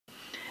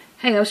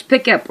Hey, let's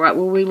pick up right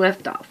where we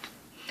left off.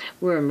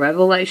 We're in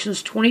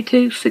Revelations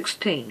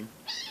 22:16.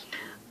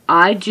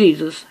 I,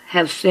 Jesus,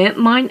 have sent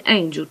mine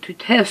angel to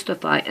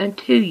testify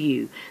unto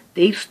you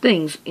these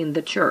things in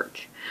the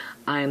church.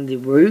 I am the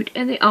root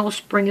and the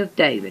offspring of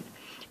David,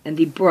 and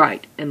the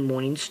bright and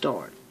morning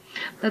star.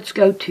 Let's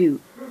go to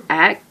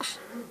Acts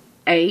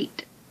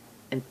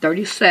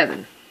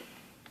 8:37.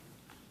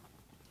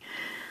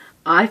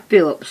 I,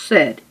 Philip,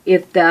 said,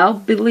 If thou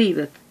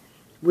believest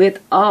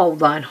with all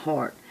thine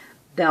heart,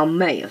 thou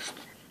mayest.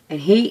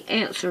 And he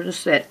answered and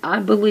said, I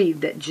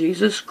believe that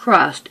Jesus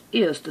Christ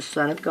is the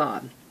Son of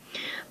God.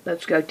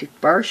 Let's go to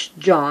 1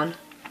 John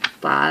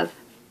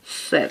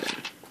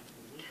 5:7.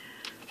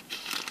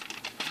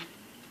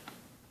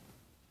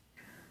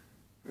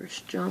 1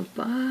 John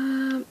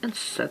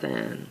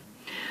 5:7.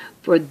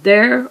 For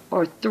there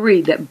are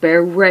three that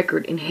bear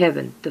record in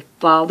heaven, the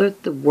Father,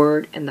 the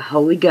Word, and the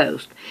Holy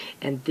Ghost,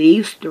 and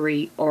these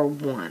three are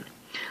one.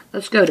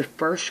 Let's go to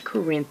 1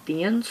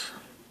 Corinthians.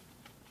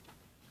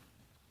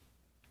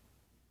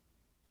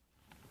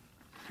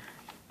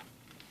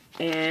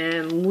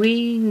 And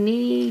we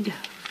need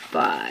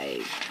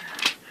 5.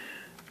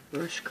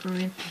 1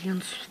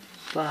 Corinthians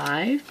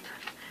 5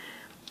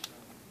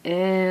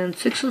 and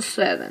 6 and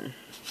 7.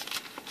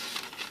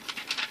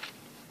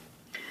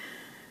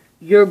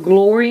 Your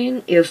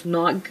glorying is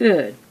not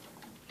good.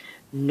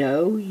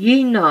 Know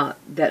ye not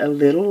that a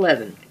little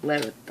leaven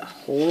leaveneth the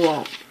whole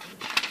lump?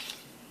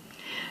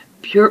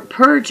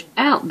 Purge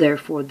out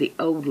therefore the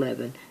old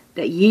leaven,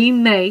 that ye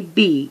may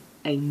be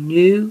a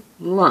new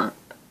lump,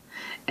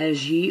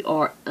 as ye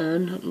are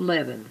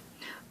unleavened.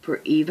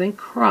 For even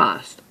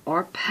Christ,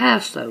 our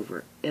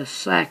Passover, is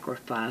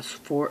sacrificed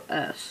for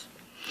us.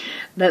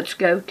 Let's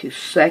go to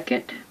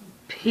 2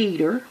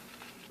 Peter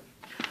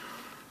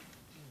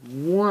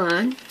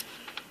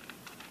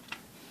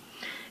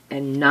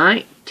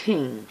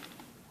 1:19.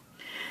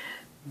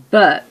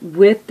 But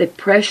with the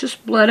precious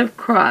blood of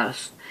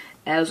Christ,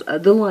 as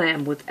of the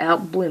Lamb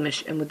without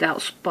blemish and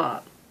without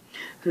spot,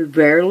 who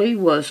verily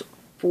was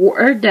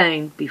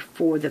foreordained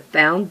before the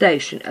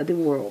foundation of the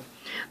world,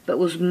 but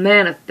was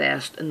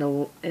manifest in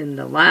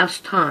the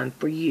last time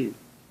for you,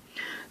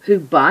 who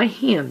by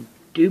him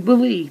do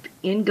believe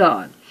in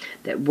God,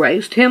 that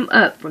raised him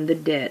up from the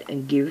dead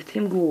and giveth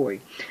him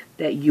glory,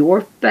 that your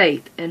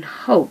faith and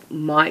hope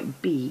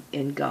might be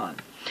in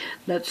God.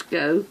 Let's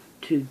go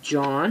to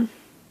John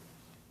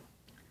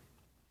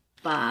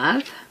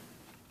 5,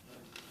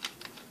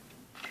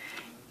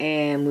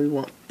 and we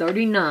want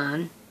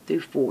 39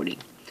 through 40.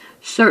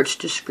 Search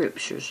the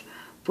Scriptures,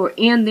 for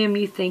in them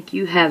you think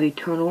you have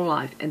eternal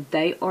life, and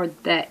they are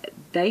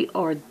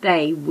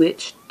they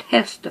which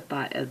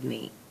testify of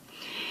me.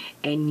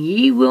 And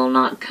ye will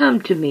not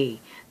come to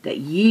me, that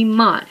ye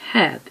might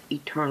have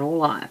eternal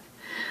life.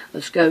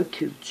 Let's go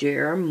to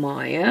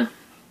Jeremiah.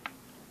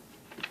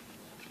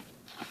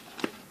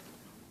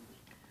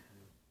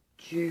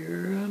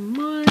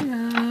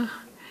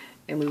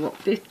 And we want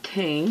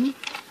 15.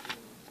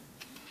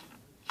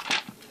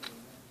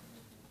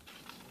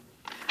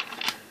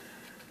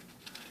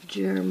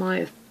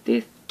 Jeremiah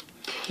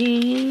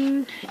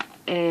 15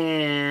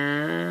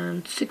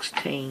 and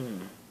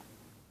 16.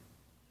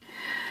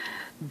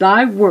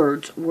 Thy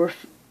words were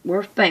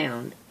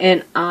found,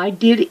 and I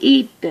did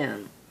eat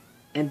them,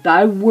 and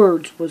thy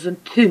words was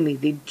unto me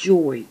the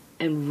joy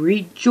and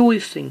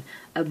rejoicing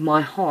of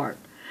my heart,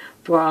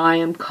 for I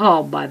am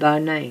called by thy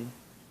name,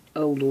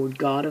 O Lord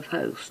God of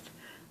hosts.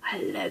 I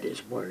love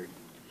his word.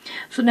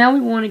 So now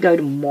we want to go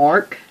to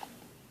Mark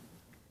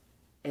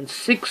and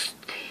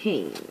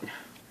 16.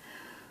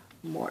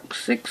 Mark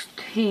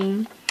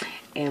 16,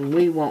 and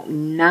we want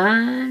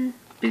 9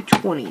 through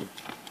 20.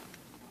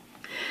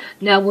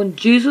 Now when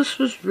Jesus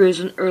was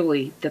risen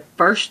early, the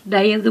first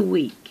day of the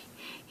week,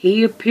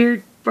 he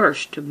appeared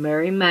first to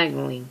Mary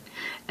Magdalene,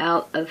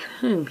 out of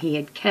whom he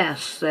had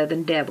cast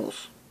 7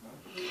 devils.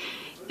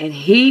 And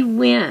he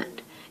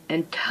went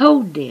and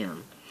told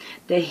them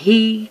that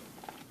had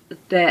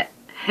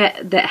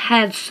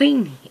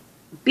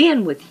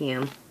been with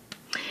him,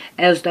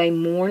 as they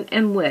mourned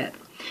and wept.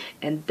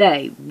 And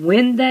they,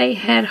 when they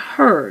had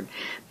heard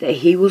that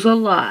he was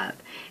alive,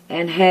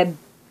 and had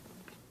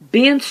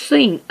been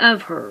seen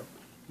of her,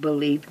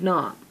 believed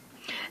not.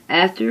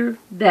 After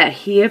that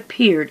he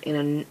appeared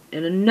in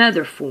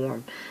another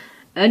form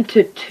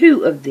unto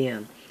 2 of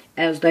them,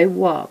 as they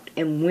walked,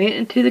 and went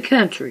into the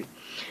country.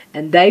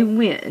 And they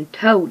went and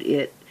told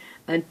it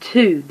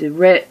unto the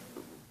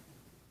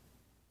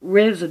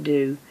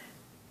residue,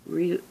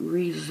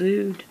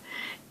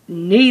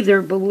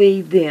 neither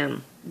believed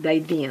them.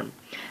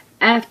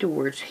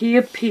 Afterwards he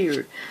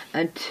appeared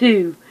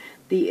unto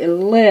the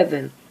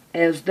 11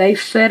 as they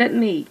sat at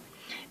meat,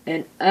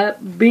 and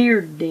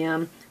upbraided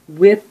them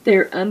with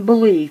their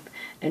unbelief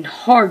and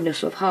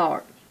hardness of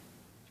heart,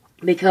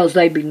 because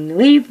they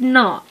believed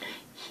not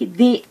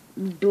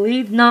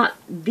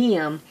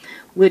them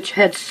which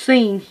had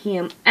seen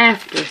him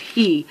after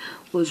he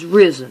was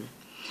risen.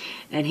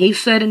 And he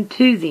said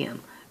unto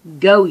them,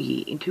 Go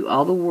ye into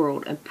all the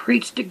world, and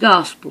preach the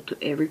gospel to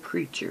every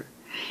creature.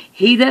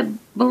 He that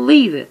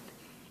believeth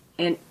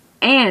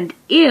and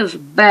is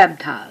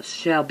baptized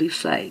shall be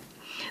saved,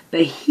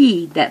 but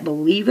he that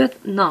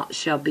believeth not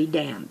shall be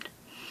damned.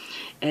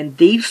 And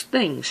these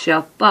things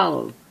shall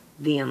follow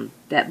them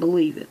that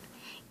believeth.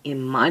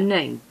 In my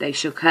name they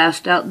shall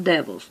cast out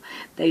devils.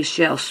 They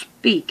shall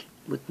speak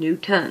with new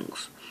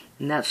tongues.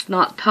 And that's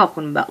not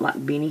talking about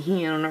like Benny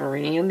Hinn or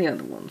any of the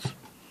other ones.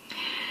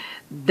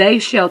 They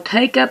shall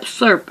take up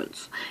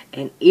serpents,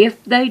 and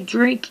if they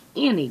drink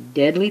any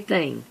deadly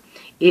thing,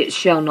 it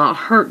shall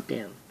not hurt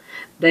them.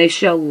 They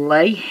shall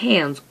lay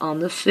hands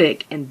on the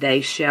sick, and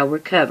they shall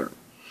recover.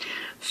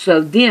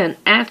 So then,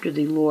 after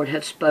the Lord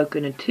had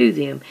spoken unto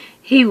them,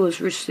 he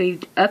was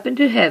received up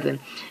into heaven,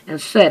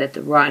 and sat at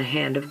the right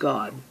hand of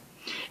God.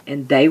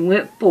 And they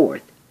went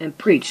forth, and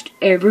preached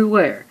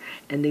everywhere,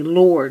 and the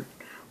Lord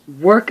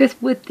worketh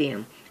with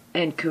them,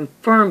 and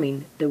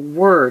confirming the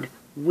word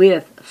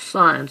with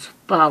signs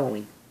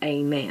following.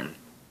 Amen.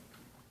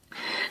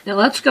 Now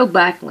let's go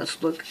back and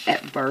let's look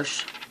at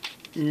verse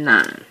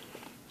 9.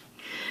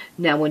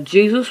 Now when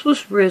Jesus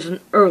was risen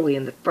early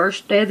in the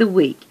first day of the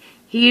week,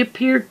 he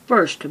appeared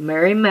first to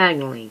Mary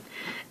Magdalene,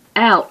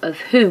 out of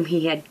whom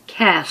he had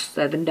cast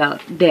 7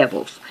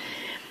 devils.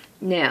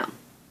 Now,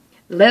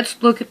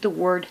 let's look at the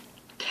word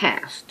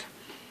cast.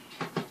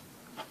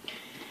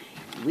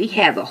 We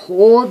have a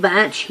whole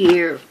bunch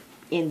here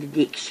in the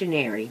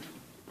dictionary.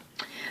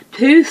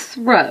 To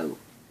throw,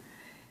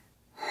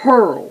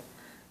 hurl,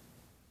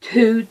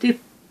 to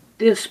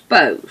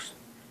dispose,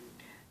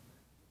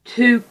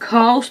 to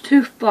cause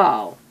to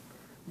fall,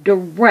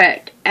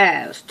 direct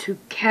as, to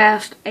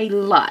cast a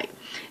light,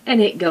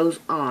 and it goes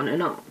on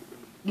and on.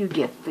 You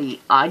get the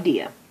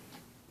idea.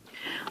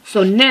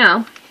 So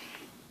now,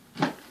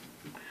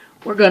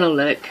 we're going to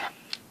look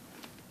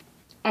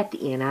at the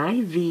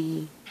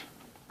NIV.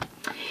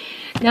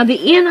 Now the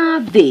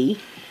NIV,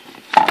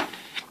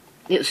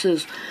 it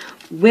says,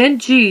 when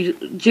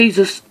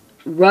Jesus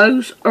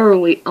rose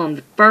early on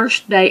the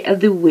first day of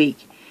the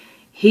week,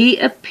 he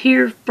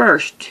appeared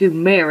first to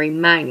Mary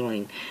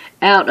Magdalene,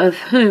 out of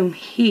whom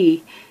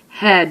he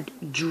had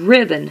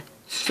driven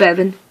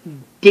 7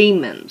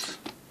 demons.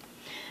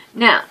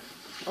 Now,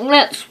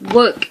 let's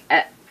look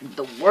at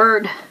the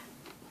word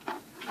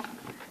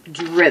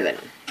driven.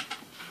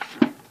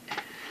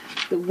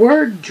 The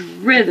word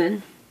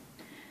driven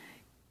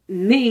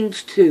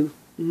means to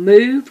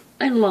move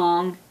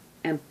along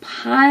and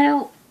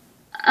pile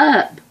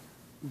up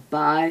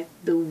by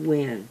the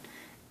wind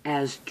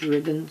as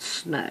driven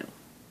snow.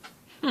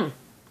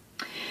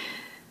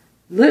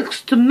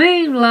 Looks to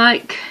me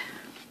like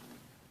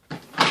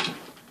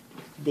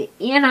the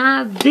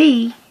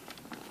NIV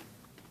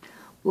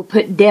will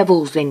put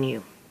devils in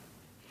you.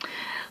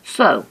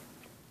 So,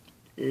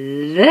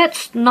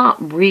 let's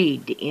not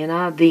read the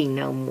NIV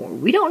no more.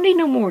 We don't need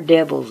no more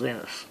devils in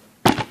us.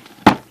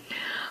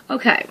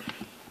 Okay.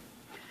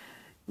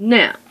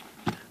 Now,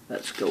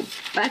 let's go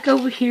back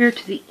over here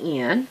to the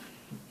end.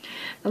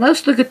 Now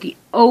let's look at the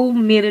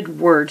omitted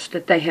words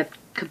that they have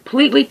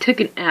completely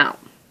taken out.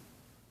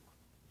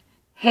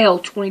 Hell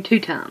 22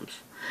 times.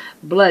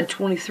 Blood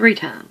 23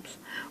 times.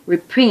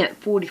 Repent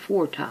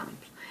 44 times.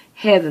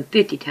 Heaven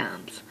 50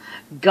 times.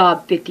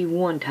 God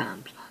 51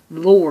 times.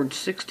 Lord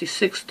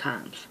 66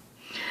 times.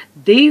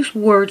 These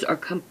words are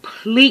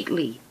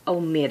completely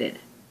omitted.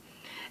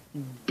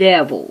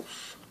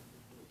 Devils.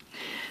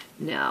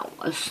 Now,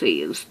 let's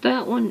see, is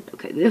that one?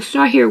 Okay, this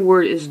right here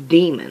word is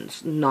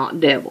demons, not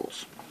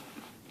devils.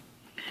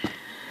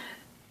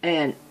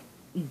 And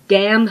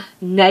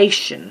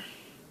damnation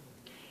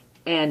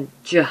and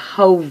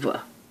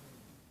Jehovah.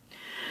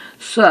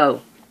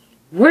 So,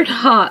 we're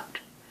not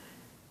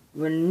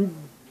wanting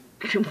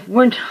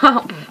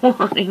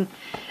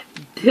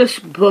this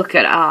book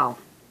at all.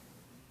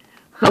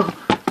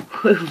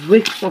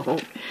 We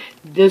want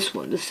this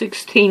one, the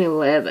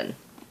 1611.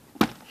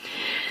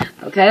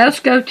 Okay, let's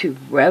go to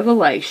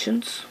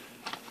Revelations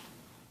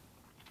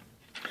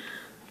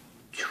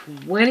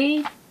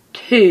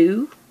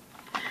 22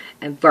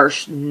 and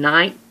verse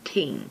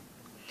 19.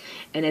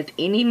 And if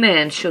any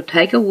man shall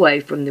take away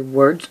from the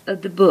words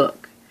of the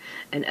book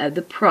and of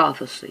the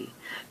prophecy,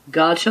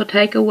 God shall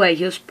take away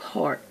his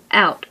part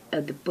out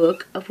of the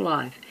book of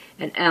life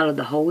and out of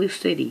the holy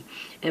city,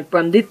 and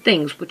from the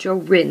things which are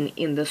written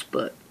in this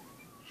book.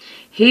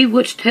 He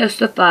which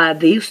testifieth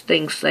these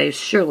things saith,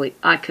 surely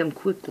I come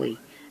quickly.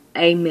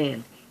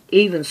 Amen.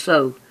 Even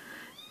so,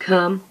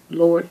 come,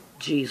 Lord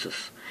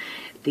Jesus.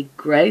 The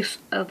grace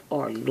of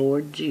our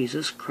Lord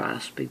Jesus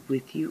Christ be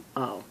with you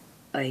all.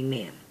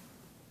 Amen.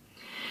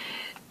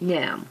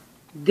 Now,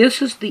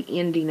 this is the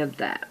ending of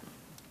that.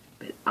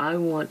 But I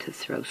want to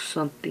throw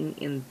something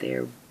in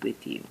there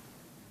with you.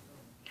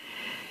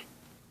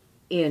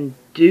 In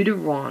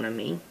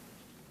Deuteronomy,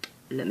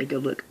 let me go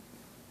look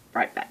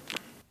right back.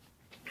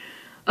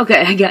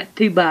 Okay, I got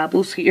 2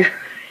 Bibles here.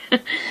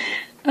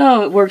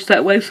 Oh, it works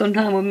that way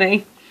sometime with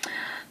me.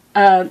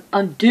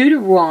 On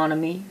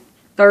Deuteronomy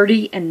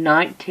 30 and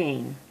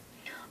 19,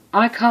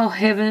 I call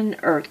heaven and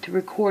earth to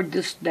record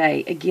this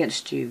day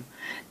against you,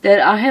 that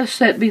I have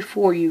set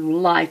before you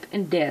life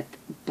and death,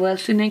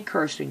 blessing and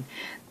cursing.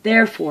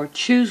 Therefore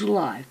choose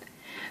life,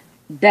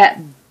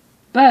 that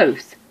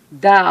both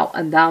thou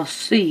and thy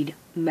seed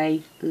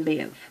may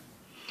live.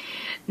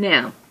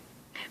 Now,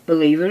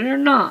 believe it or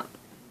not,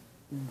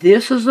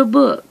 this is a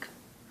book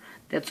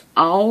that's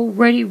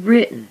already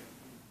written.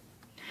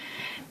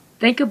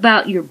 Think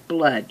about your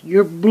blood.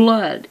 Your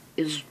blood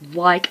is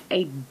like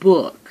a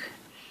book.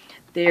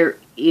 There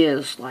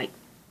is like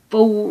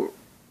three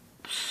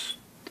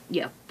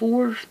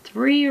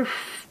or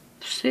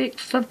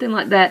six, something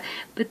like that,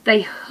 but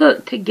they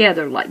hook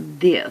together like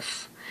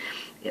this.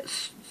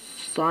 It's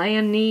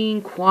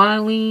cyanine,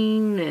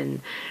 quinine,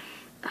 and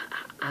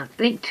I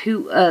think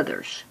two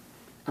others.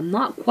 I'm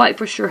not quite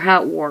for sure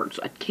how it works.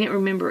 I can't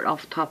remember it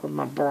off the top of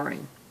my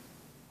brain.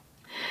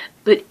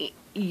 But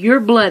your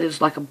blood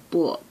is like a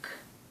book.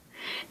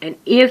 And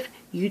if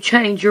you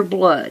change your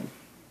blood,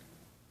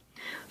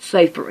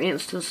 say for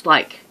instance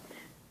like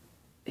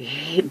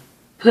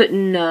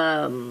putting,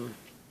 what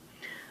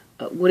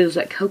is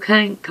that,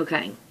 cocaine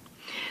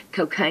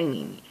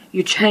in,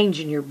 you're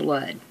changing your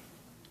blood.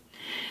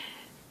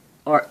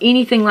 Or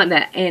anything like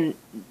that. And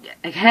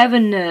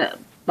having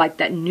like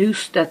that new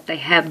stuff they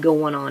have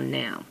going on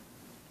now.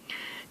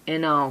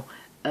 And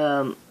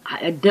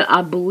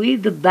I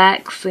believe the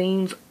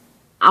vaccines,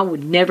 I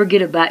would never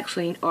get a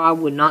vaccine, or I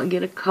would not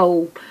get a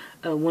cold,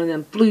 one of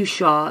them flu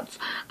shots.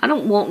 I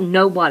don't want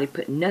nobody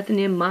putting nothing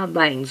in my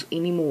veins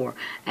anymore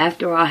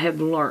after I have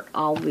learnt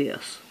all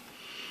this.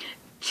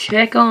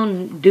 Check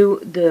on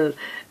the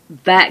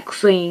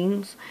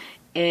vaccines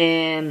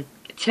and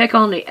check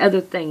on the other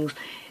things.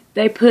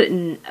 They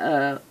putting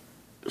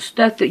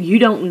stuff that you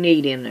don't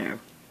need in there.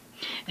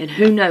 And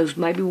who knows,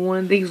 maybe one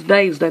of these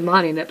days they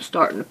might end up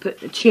starting to put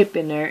the chip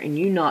in there and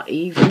you not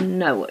even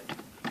know it.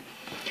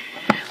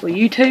 Well,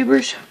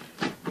 YouTubers,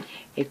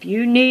 if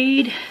you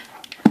need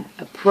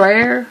a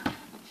prayer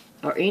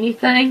or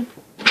anything,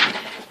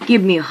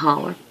 give me a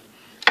holler.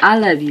 I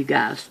love you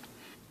guys.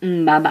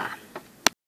 Bye-bye.